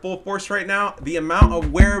Wehrmachts are in full force right now. The amount of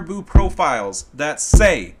Wehrmacht profiles that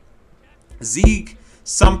say Zeke,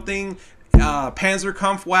 something,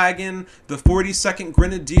 Panzerkampfwagen, the 42nd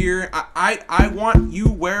Grenadier. I want you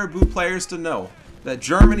Wehrmacht players to know that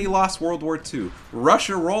Germany lost World War II.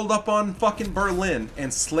 Russia rolled up on fucking Berlin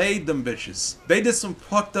and slayed them bitches. They did some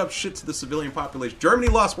fucked up shit to the civilian population. Germany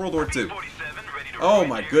lost World War II. Oh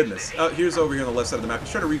my goodness. Here's over here on the left side of the map.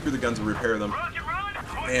 He's trying to recrew the guns and repair them.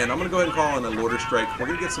 And I'm going to go ahead and call in a Lorder Strike. We're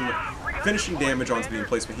going to get some finishing damage onto the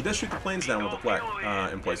emplacement. He does shoot the planes down with the flak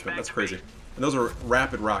emplacement. That's crazy. And those are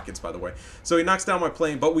rapid rockets, by the way. So he knocks down my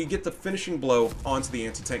plane, but we get the finishing blow onto the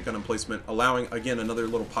anti-tank gun emplacement, allowing, again, another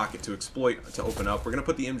little pocket to exploit, to open up. We're going to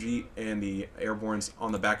put the MG and the Airbornes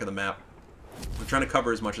on the back of the map. We're trying to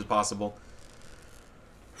cover as much as possible.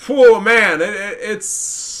 Whoa, man,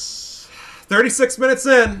 it's 36 minutes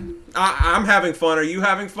in. I'm having fun. Are you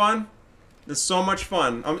having fun? It's so much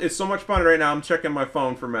fun. It's so much fun right now. I'm checking my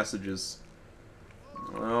phone for messages.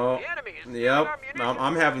 Oh, yep.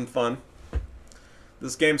 I'm having fun.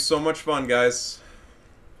 This game's so much fun, guys.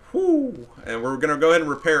 Whew. And we're going to go ahead and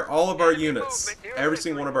repair all of our units. Every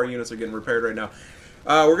single one of our units are getting repaired right now.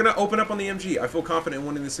 We're going to open up on the MG. I feel confident in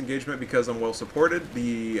winning this engagement because I'm well supported.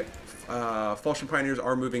 The Falchion Pioneers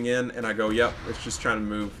are moving in, and I go, yep, it's just trying to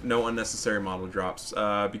move. No unnecessary model drops.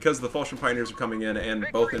 Because the Falchion Pioneers are coming in and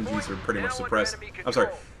both MGs are pretty much suppressed. I'm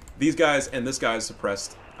sorry. These guys and this guy is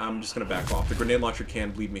suppressed. I'm just going to back off. The grenade launcher can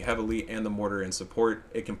bleed me heavily, and the mortar in support.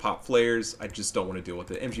 It can pop flares. I just don't want to deal with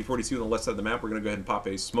it. MG42 on the left side of the map, we're going to go ahead and pop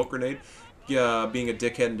a smoke grenade, being a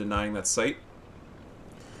dickhead and denying that sight.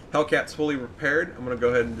 Hellcat's fully repaired. I'm going to go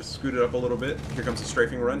ahead and just scoot it up a little bit. Here comes the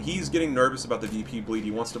strafing run. He's getting nervous about the VP bleed.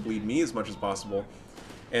 He wants to bleed me as much as possible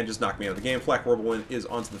and just knock me out of the game. Flak Whirlwind is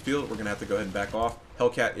onto the field. We're going to have to go ahead and back off.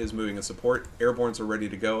 Hellcat is moving in support. Airbornes are ready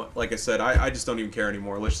to go. Like I said, I just don't even care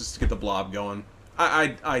anymore. Let's just get the blob going.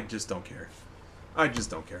 I just don't care. I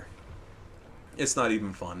just don't care. It's not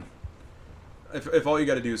even fun. If all you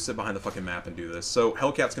got to do is sit behind the fucking map and do this. So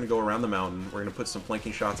Hellcat's going to go around the mountain. We're going to put some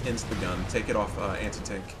flanking shots into the gun. Take it off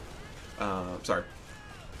anti-tank. Sorry.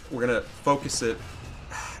 We're going to focus it.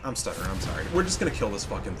 I'm stuttering. I'm sorry. We're just going to kill this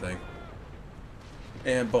fucking thing.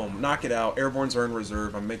 And boom, knock it out. Airbornes are in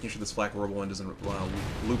reserve. I'm making sure this Flak Whirlwind doesn't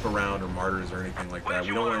loop around or martyrs or anything like that.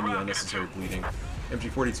 We don't want any unnecessary bleeding.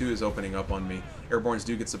 MG42 is opening up on me. Airbornes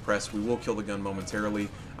do get suppressed. We will kill the gun momentarily.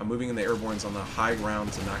 I'm moving in the Airbornes on the high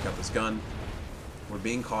ground to knock out this gun. We're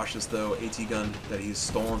being cautious though. AT gun that he's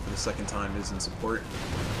stolen for the second time is in support.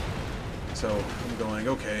 So I'm going,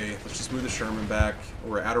 okay, let's just move the Sherman back.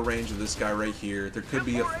 We're out of range of this guy right here. There could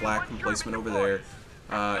be a flak emplacement over there.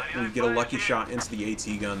 We get a lucky shot into the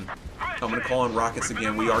AT gun. I'm going to call on rockets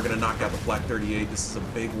again. We are going to knock out the Flak 38. This is a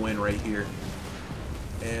big win right here.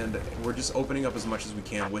 And we're just opening up as much as we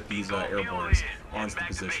can with these Airbornes onto the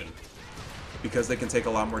position. Because they can take a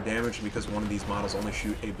lot more damage, and because one of these models only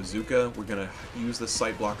shoot a bazooka, we're going to use the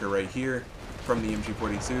sight blocker right here from the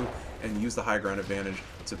MG42 and use the high ground advantage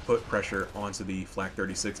to put pressure onto the Flak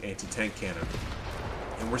 36 anti-tank cannon.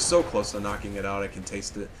 And we're so close to knocking it out, I can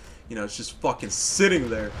taste it. You know, it's just fucking sitting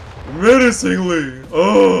there menacingly.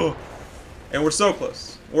 Oh! And we're so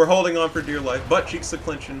close. We're holding on for dear life. Butt cheeks to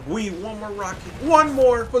clinching. We one more rocket. One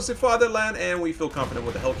more for the fatherland. And we feel confident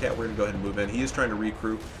with the Hellcat. We're going to go ahead and move in. He is trying to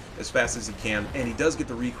recrew. as fast as he can. And he does get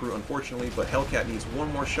the recruit, unfortunately, but Hellcat needs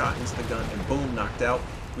one more shot into the gun, and boom, knocked out.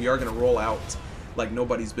 We are going to roll out like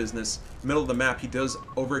nobody's business. Middle of the map, he does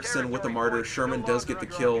overextend with the Martyr. Sherman does get the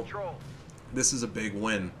kill. This is a big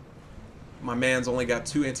win. My man's only got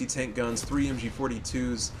 2 anti-tank guns, 3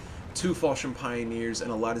 MG42s, 2 Fallschirm Pioneers,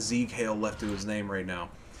 and a lot of Sieg Hail left to his name right now.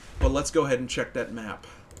 But let's go ahead and check that map.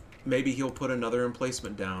 Maybe he'll put another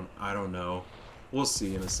emplacement down. I don't know. We'll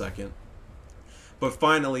see in a second. But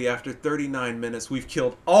finally, after 39 minutes, we've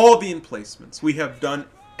killed all the emplacements. We have done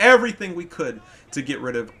everything we could to get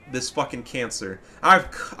rid of this fucking cancer.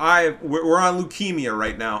 We're on leukemia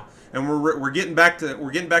right now, and we're getting back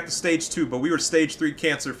to stage 2. But we were stage 3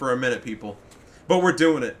 cancer for a minute, people. But we're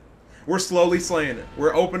doing it. We're slowly slaying it.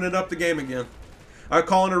 We're opening up the game again. I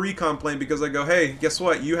call in a recon plane because I go, hey, guess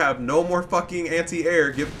what? You have no more fucking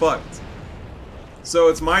anti-air. Get fucked. So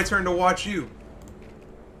it's my turn to watch you.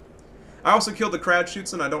 I also killed the crowd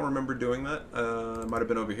shoots, and I don't remember doing that. It might have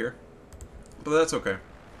been over here. But that's okay.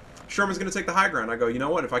 Sherman's going to take the high ground. I go, you know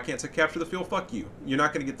what? If I can't capture the fuel, fuck you. You're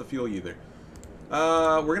not going to get the fuel either.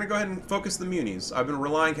 We're going to go ahead and focus the munis. I've been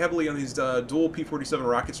relying heavily on these dual P-47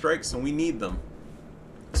 rocket strikes, and we need them.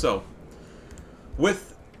 So,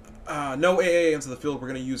 with no AA into the field, we're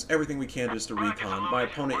going to use everything we can just to recon. My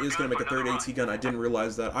opponent is going to make a 3rd AT gun. I didn't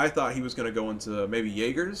realize that. I thought he was going to go into maybe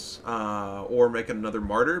Jaegers or make another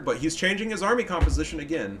Martyr, but he's changing his army composition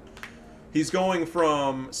again. He's going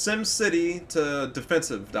from Sim City to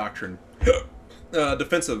defensive doctrine.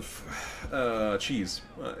 Defensive cheese.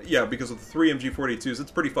 Yeah, because of the 3 MG42s,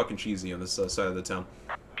 it's pretty fucking cheesy on this side of the town.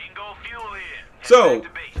 So,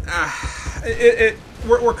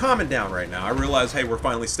 we're calming down right now. I realize, hey, we're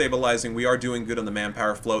finally stabilizing. We are doing good on the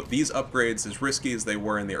manpower float. These upgrades, as risky as they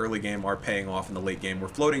were in the early game, are paying off in the late game. We're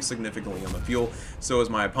floating significantly on the fuel. So is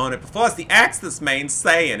my opponent. Before the Axis main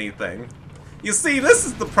say anything. You see, this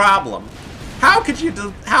is the problem. How could you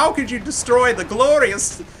destroy the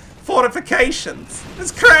glorious fortifications?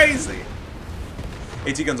 It's crazy.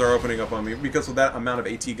 AT guns are opening up on me because with that amount of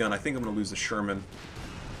AT gun. I think I'm gonna lose the Sherman.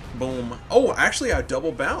 Boom. Oh, actually, I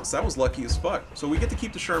double bounced. That was lucky as fuck. So we get to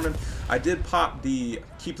keep the Sherman. I did pop the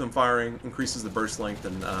keep them firing, increases the burst length,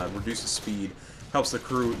 and reduces speed. Helps the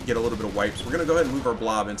crew get a little bit of wipes. We're going to go ahead and move our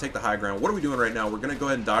blob and take the high ground. What are we doing right now? We're going to go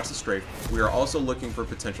ahead and dodge the strafe. We are also looking for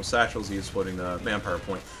potential satchels. He is floating the manpower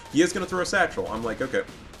point. He is going to throw a satchel. I'm like, okay.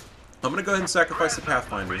 I'm going to go ahead and sacrifice the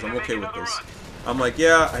Pathfinders. I'm okay with this. I'm like,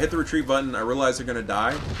 yeah, I hit the retreat button. I realize they're going to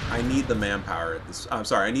die. I need the manpower at this. I'm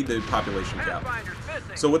sorry, I need the population cap.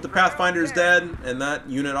 So with the Pathfinders dead and that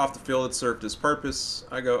unit off the field, it served its purpose.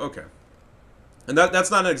 I go, okay. And that's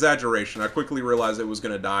not an exaggeration. I quickly realized it was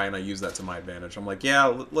going to die, and I used that to my advantage. I'm like,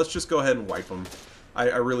 yeah, let's just go ahead and wipe them. I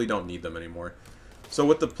really don't need them anymore. So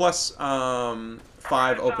with the plus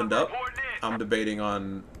 5 opened up, I'm debating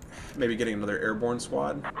on maybe getting another airborne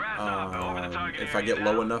squad if I get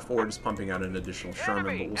low enough, or just pumping out an additional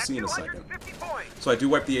Sherman, but we'll see in a second. So I do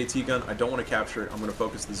wipe the AT gun. I don't want to capture it. I'm going to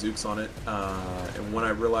focus the Zooks on it, and when I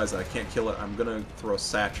realize that I can't kill it, I'm going to throw a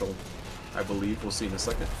satchel, I believe. We'll see in a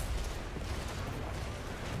second.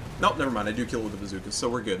 Nope, never mind. I do kill it with the bazookas, so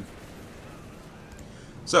we're good.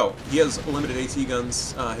 So, he has limited AT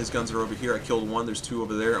guns. His guns are over here. I killed one. There's 2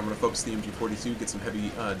 over there. I'm going to focus the MG42, get some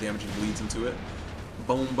heavy damaging bleeds into it.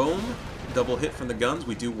 Boom, boom. Double hit from the guns.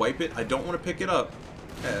 We do wipe it. I don't want to pick it up.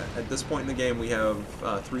 At this point in the game, we have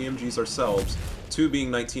 3 MGs ourselves. 2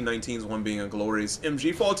 being 1919s, 1 being a glorious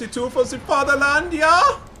MG42 for the fatherland,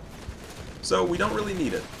 yeah? So, we don't really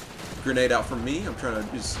need it. Grenade out from me. I'm trying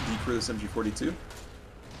to just decrew this MG42.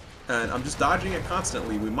 And I'm just dodging it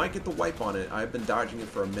constantly. We might get the wipe on it. I've been dodging it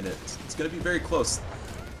for a minute. It's going to be very close.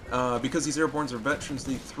 Because these airbornes are Veterans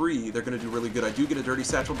League 3, they're going to do really good. I do get a dirty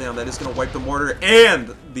satchel down. That is going to wipe the mortar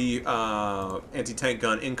and the anti-tank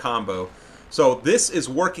gun in combo. So this is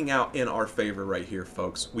working out in our favor right here,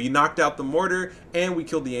 folks. We knocked out the mortar and we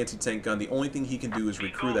killed the anti-tank gun. The only thing he can do is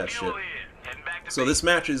recruit that shit. So this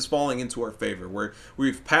match is falling into our favor.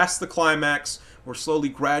 We've passed the climax. We're slowly,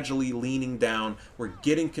 gradually leaning down. We're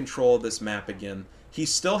getting control of this map again. He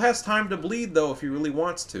still has time to bleed, though, if he really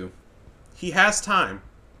wants to. He has time.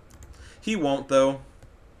 He won't, though.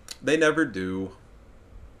 They never do.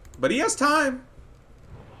 But he has time.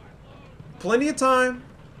 Plenty of time.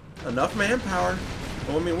 Enough manpower.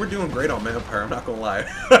 Well, I mean, we're doing great on manpower, I'm not going to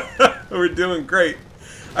lie. We're doing great.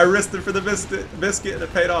 I risked it for the biscuit, and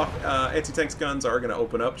it paid off. Anti-tanks guns are going to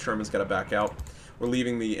open up. Sherman's got to back out. We're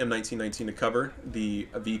leaving the M1919 to cover the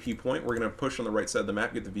VP point. We're going to push on the right side of the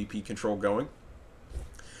map, get the VP control going.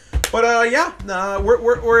 But yeah,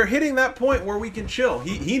 we're hitting that point where we can chill.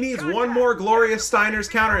 He needs one more glorious Steiner's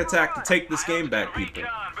counterattack to take this game back, people.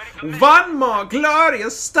 One more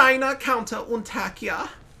glorious Steiner counterattack, yeah.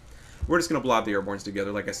 We're just gonna blob the airborns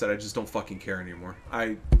together. Like I said, I just don't fucking care anymore.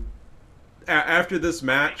 After this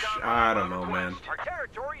match, I don't know, man.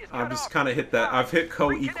 I've just kind of hit that. I've hit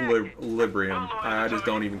co-equilibrium. I just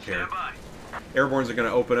don't even care. Airborns are going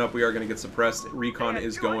to open up. We are going to get suppressed. Recon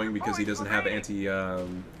is going because he doesn't have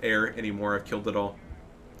anti-air anymore. I've killed it all.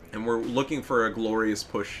 And we're looking for a glorious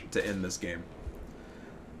push to end this game.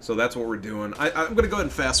 So that's what we're doing. I'm going to go ahead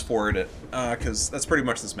and fast forward it because that's pretty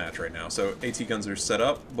much this match right now. So AT guns are set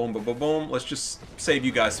up. Boom, boom, boom, boom. Let's just save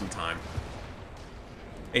you guys some time.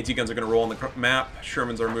 AT guns are going to roll on the map.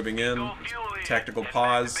 Shermans are moving in. Tactical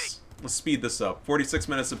pause. Let's speed this up. 46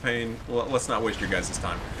 minutes of pain. Let's not waste your guys'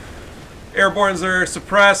 time. Airborns are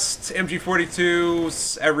suppressed.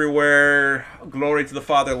 MG42s everywhere. Glory to the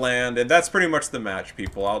fatherland. And that's pretty much the match,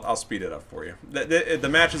 people. I'll speed it up for you. The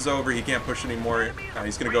match is over. He can't push anymore.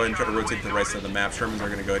 He's going to go ahead and try to rotate to the right side of the map. Shermans are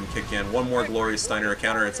going to go ahead and kick in. One more glorious Steiner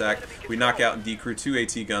counterattack. We knock out and decrew 2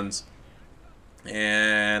 AT guns.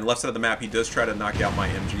 And left side of the map, he does try to knock out my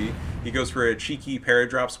MG. He goes for a cheeky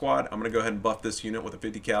paradrop squad. I'm going to go ahead and buff this unit with a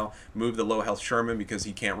 50 cal. Move the low health Sherman because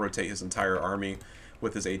he can't rotate his entire army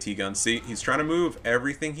with his AT gun. See, he's trying to move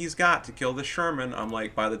everything he's got to kill this Sherman. I'm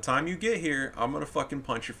like, by the time you get here, I'm going to fucking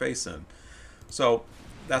punch your face in. So,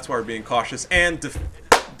 that's why we're being cautious. And,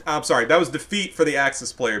 I'm sorry, that was defeat for the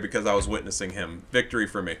Axis player because I was witnessing him. Victory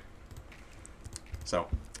for me. So,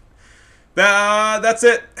 that's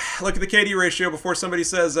it. Look at the KD ratio before somebody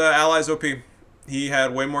says Allies OP. He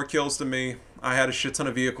had way more kills than me. I had a shit ton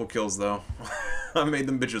of vehicle kills, though. I made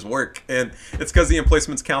them bitches work. And it's because the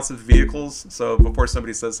emplacements counts as vehicles. So before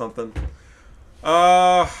somebody says something.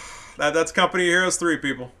 That's Company of Heroes 3,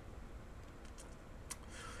 people.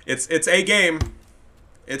 It's a game.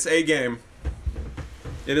 It's a game.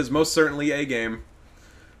 It is most certainly a game.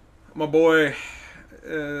 My boy,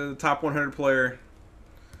 top 100 player.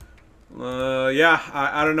 Yeah,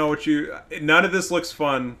 I don't know what you... None of this looks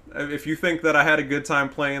fun. If you think that I had a good time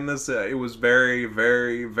playing this, it was very,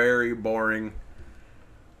 very, very boring.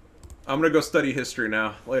 I'm gonna go study history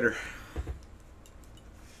now. Later.